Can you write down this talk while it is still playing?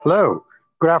Hello,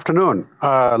 good afternoon.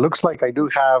 Looks like I do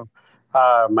have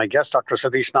my guest, Dr.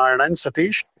 Satish Narayanan.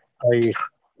 Satish, I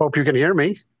hope you can hear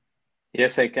me.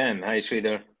 Yes, I can. Hi,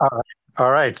 Sridhar. Uh,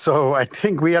 all right, so I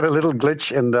think we had a little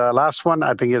glitch in the last one.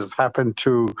 I think it's happened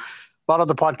to a lot of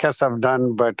the podcasts I've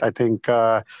done, but I think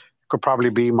it could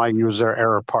probably be my user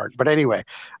error part. But anyway,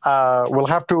 we'll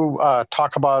have to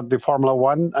talk about the Formula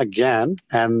One again,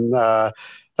 and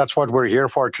that's what we're here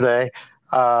for today.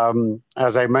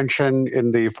 As I mentioned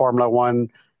in the Formula One,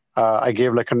 I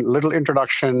gave like a little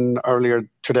introduction earlier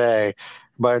today,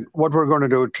 but what we're going to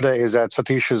do today is that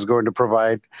Satish is going to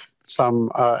provide some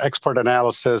expert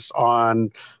analysis on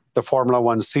the Formula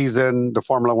One season, the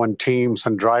Formula One teams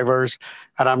and drivers,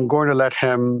 and I'm going to let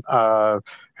him,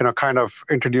 kind of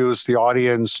introduce the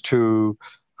audience to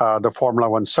the Formula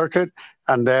One circuit,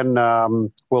 and then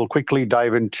we'll quickly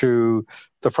dive into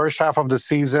the first half of the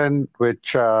season,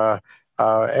 which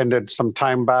ended some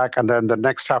time back, and then the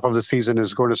next half of the season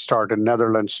is going to start in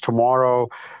Netherlands tomorrow,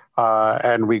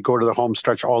 and we go to the home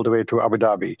stretch all the way to Abu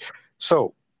Dhabi.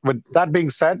 So with that being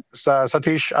said,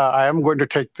 Satish, I am going to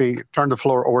turn the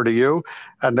floor over to you,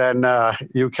 and then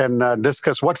you can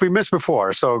discuss what we missed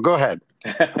before. So go ahead.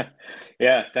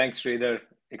 Yeah, thanks, Sridhar.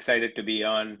 Excited to be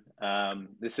on.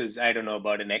 This is, I don't know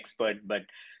about an expert, but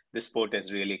this sport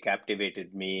has really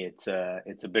captivated me. It's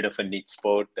a bit of a niche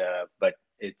sport, but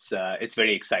it's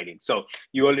very exciting. So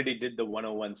you already did the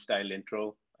 101 style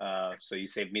intro, so you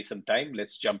saved me some time.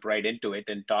 Let's jump right into it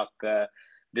and talk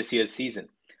this year's season.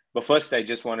 But first, I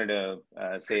just wanted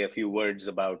to say a few words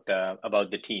about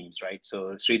the teams, right?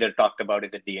 So Sridhar talked about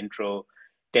it at the intro.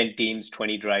 10 teams,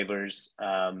 20 drivers.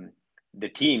 The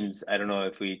teams, I don't know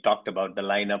if we talked about the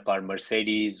lineup, are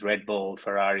Mercedes, Red Bull,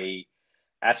 Ferrari,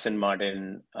 Aston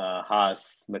Martin,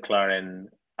 Haas, McLaren,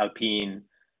 Alpine,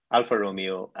 Alfa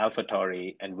Romeo,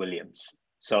 AlphaTauri, and Williams.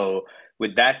 So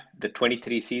with that, the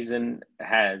 23 season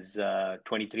has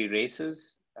 23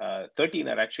 races. 13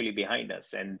 are actually behind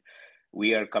us, and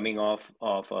we are coming off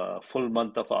of a full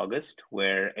month of August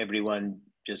where everyone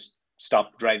just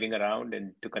stopped driving around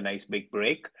and took a nice big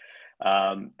break,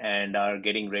 and are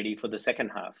getting ready for the second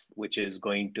half, which is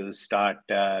going to start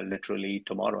literally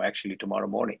tomorrow, actually tomorrow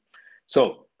morning.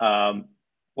 So,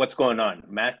 what's going on?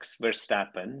 Max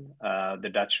Verstappen, the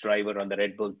Dutch driver on the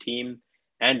Red Bull team,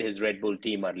 and his Red Bull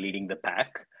team are leading the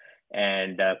pack.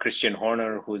 And Christian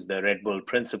Horner, who's the Red Bull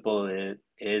principal,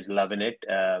 is loving it.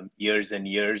 Years and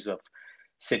years of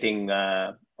sitting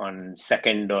on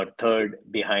second or third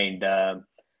behind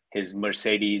his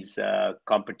Mercedes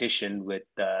competition with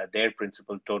their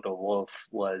principal Toto Wolff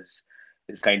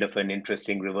is kind of an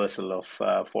interesting reversal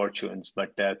of fortunes.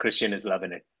 But Christian is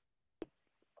loving it.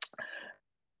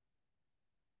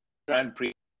 Grand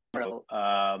Prix.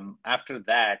 After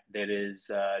that, there is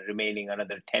remaining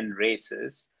another 10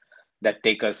 races that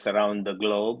take us around the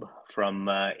globe from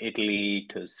Italy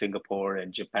to Singapore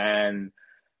and Japan,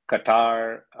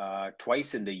 Qatar,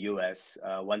 twice in the US,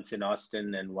 once in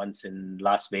Austin and once in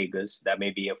Las Vegas. That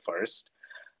may be a first.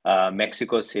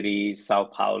 Mexico City, Sao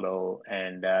Paulo,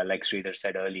 and like Sridhar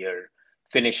said earlier,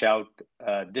 finish out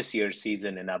this year's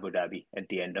season in Abu Dhabi at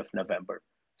the end of November.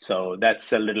 So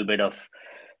that's a little bit of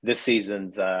this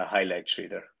season's highlight,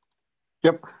 Sridhar.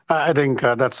 Yep, I think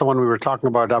that's the one we were talking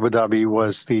about. Abu Dhabi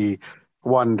was the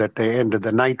one that they ended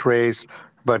the night race,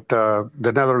 but the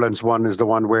Netherlands one is the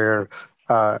one where,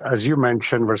 as you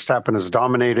mentioned, Verstappen has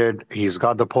dominated. He's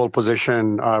got the pole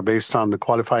position based on the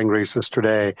qualifying races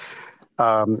today,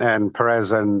 and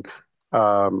Perez and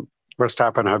um,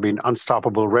 Verstappen have been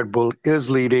unstoppable. Red Bull is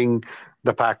leading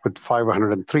the pack with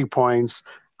 503 points.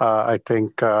 I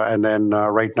think, and then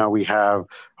right now we have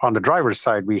on the driver's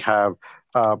side we have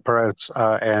Perez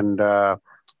and no,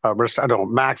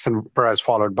 Max and Perez,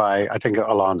 followed by I think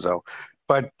Alonso.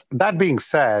 But that being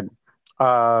said,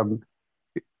 um,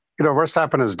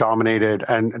 Verstappen has dominated,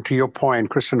 and to your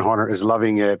point, Christian Horner is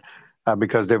loving it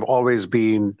because they've always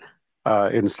been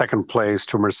in second place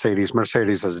to Mercedes.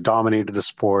 Mercedes has dominated the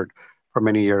sport for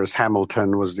many years.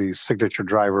 Hamilton was the signature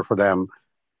driver for them,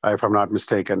 if I'm not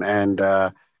mistaken, and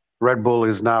Red Bull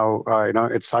is now,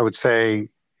 it's I would say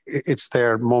it's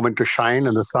their moment to shine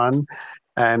in the sun.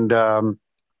 And to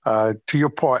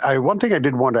your point, one thing I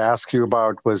did want to ask you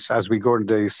about was as we go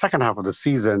into the second half of the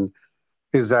season,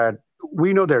 is that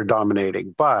we know they're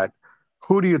dominating, but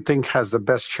who do you think has the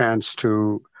best chance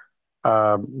to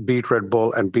beat Red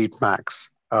Bull and beat Max,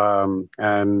 and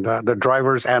the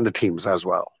drivers and the teams as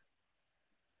well?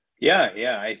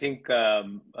 Yeah. I think,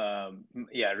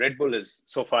 yeah, Red Bull is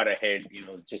so far ahead,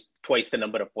 just twice the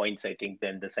number of points, I think,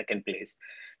 than the second place.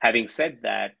 Having said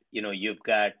that, you've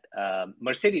got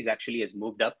Mercedes actually has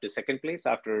moved up to second place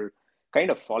after kind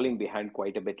of falling behind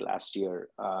quite a bit last year.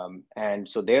 And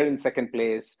so they're in second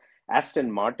place.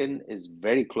 Aston Martin is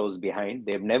very close behind.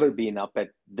 They've never been up at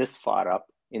this far up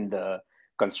in the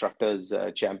constructors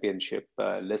championship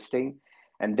listing.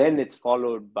 And then it's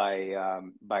followed by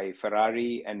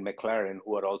Ferrari and McLaren,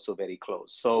 who are also very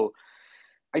close. So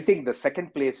I think the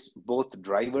second place, both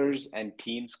drivers and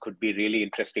teams, could be really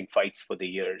interesting fights for the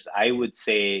years. I would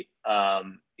say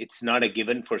it's not a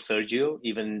given for Sergio,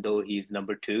 even though he's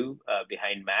number two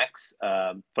behind Max.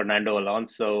 Fernando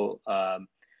Alonso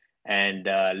and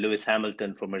Lewis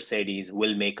Hamilton for Mercedes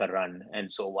will make a run, and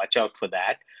so watch out for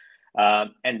that.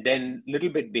 And then a little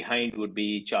bit behind would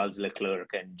be Charles Leclerc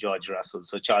and George Russell.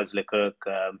 So Charles Leclerc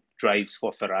drives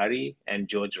for Ferrari, and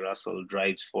George Russell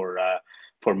drives for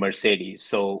Mercedes.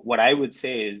 So what I would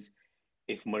say is,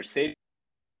 if Mercedes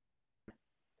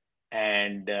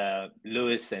and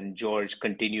Lewis and George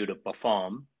continue to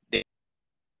perform, they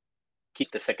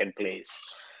keep the second place.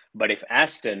 But if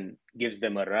Aston gives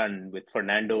them a run with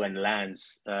Fernando and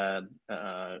Lance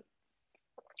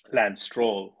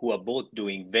Stroll, who are both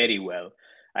doing very well,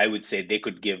 I would say they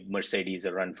could give Mercedes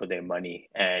a run for their money.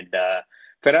 And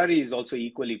Ferrari is also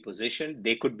equally positioned.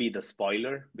 They could be the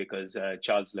spoiler because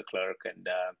Charles Leclerc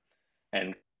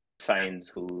and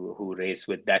Sainz, who race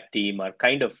with that team, are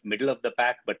kind of middle of the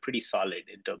pack, but pretty solid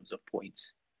in terms of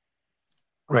points.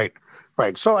 Right,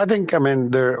 right. So I think, I mean,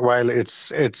 there, while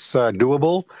it's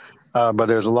doable, but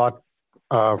there's a lot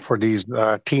for these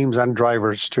teams and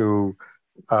drivers to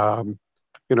um,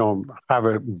 have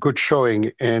a good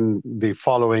showing in the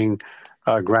following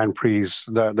Grand Prix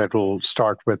that will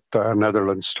start with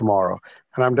Netherlands tomorrow.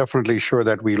 And I'm definitely sure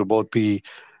that we'll both be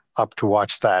up to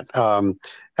watch that.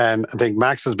 And I think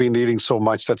Max has been leading so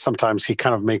much that sometimes he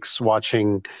kind of makes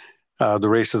watching the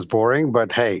race is boring.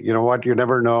 But hey, you know what? You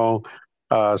never know.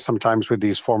 Sometimes with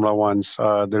these Formula Ones,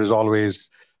 there's always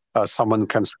someone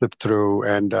can slip through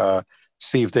and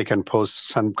see if they can pose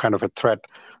some kind of a threat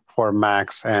for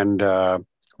Max and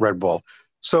Red Bull.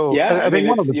 So Yeah, I I think mean,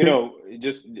 one of it's, the big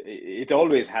just it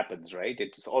always happens, right?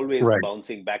 It's always right,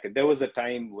 bouncing back. There was a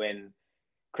time when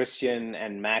Christian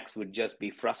and Max would just be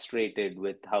frustrated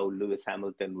with how Lewis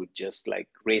Hamilton would just like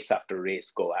race after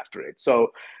race go after it.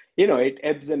 So, it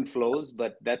ebbs and flows,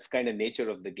 but that's kind of nature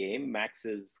of the game. Max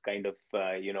is kind of,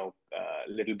 a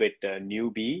little bit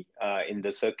newbie in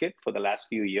the circuit for the last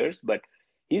few years, but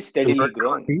he's and steadily very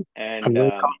grown. cocky And and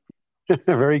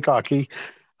very very cocky.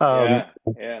 Um, yeah,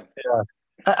 yeah, yeah.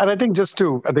 And I think I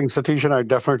think Satish and I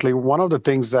definitely one of the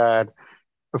things that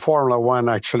Formula One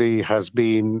actually has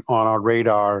been on our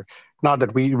radar. Not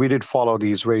that we did follow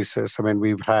these races. I mean,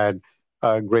 we've had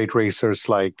great racers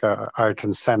like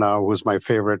Ayrton Senna, who's my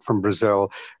favorite from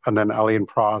Brazil, and then Alain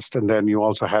Prost, and then you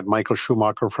also had Michael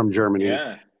Schumacher from Germany.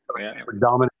 yeah, They yeah, were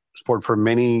dominant sport for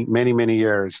many, many, many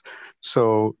years.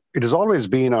 So it has always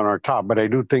been on our top. But I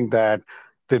do think that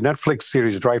the Netflix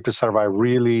series Drive to Survive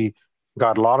really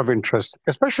got a lot of interest,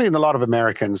 especially in a lot of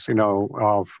Americans,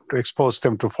 to expose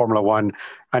them to Formula One.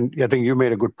 And I think you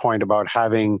made a good point about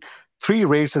having three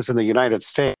races in the United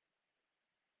States.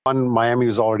 One, Miami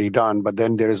is already done, but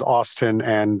then there is Austin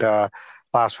and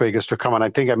Las Vegas to come. And I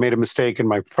think I made a mistake in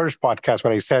my first podcast,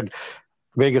 but I said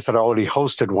Vegas had already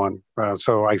hosted one.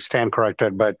 So I stand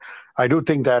corrected. But I do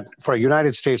think that for the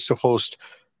United States to host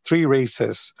three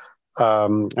races, I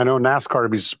know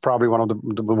NASCAR is probably one of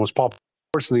the most popular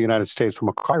sports in the United States from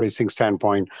a car racing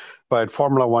standpoint, but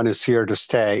Formula One is here to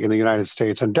stay in the United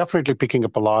States and definitely picking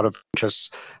up a lot of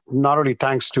interest, not only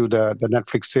thanks to the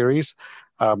Netflix series,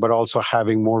 but also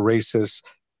having more races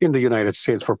in the United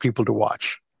States for people to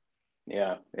watch.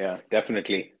 yeah, yeah,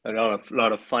 definitely. A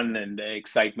lot of fun and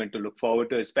excitement to look forward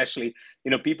to. Especially,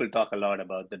 people talk a lot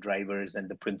about the drivers and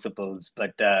the principals,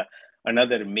 but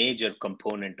another major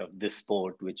component of this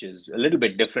sport, which is a little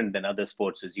bit different than other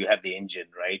sports, is you have the engine,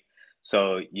 right?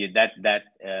 So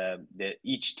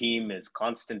each team is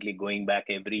constantly going back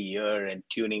every year and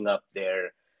tuning up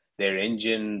their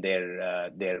engine,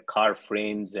 their car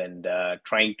frames, and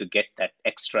trying to get that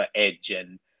extra edge.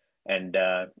 And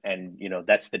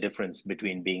that's the difference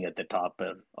between being at the top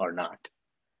or not.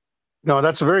 No,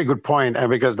 that's a very good point, and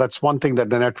because that's one thing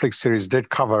that the Netflix series did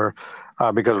cover,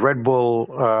 because Red Bull,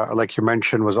 like you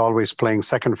mentioned, was always playing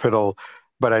second fiddle,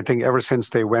 but I think ever since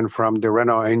they went from the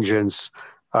Renault engines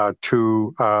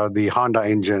to the Honda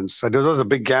engines, there was a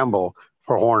big gamble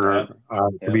for Yeah, Horner,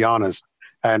 to yeah, be honest,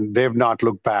 and they've not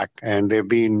looked back, and they've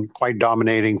been quite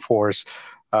dominating force.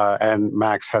 And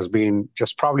Max has been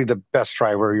just probably the best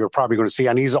driver you're probably going to see,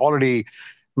 and he's already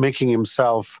making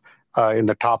himself in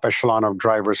the top echelon of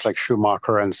drivers like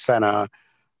Schumacher and Senna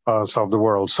of the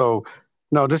world. So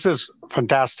No, this is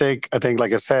fantastic. I think,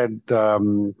 like I said,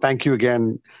 thank you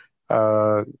again,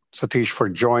 uh, Satish, for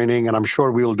joining. And I'm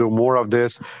sure we'll do more of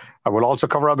this. I will also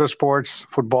cover other sports,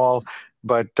 football.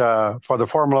 But for the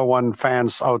Formula One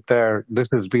fans out there, this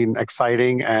has been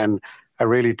exciting. And I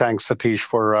really thank Satish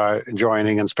for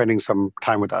joining and spending some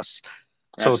time with us.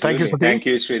 So thank you, Absolutely. Thank Satish.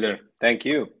 you, Sridhar. Thank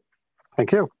you.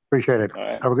 Thank you. Appreciate it. All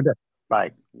right. Have a good day.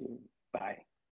 Bye. Bye.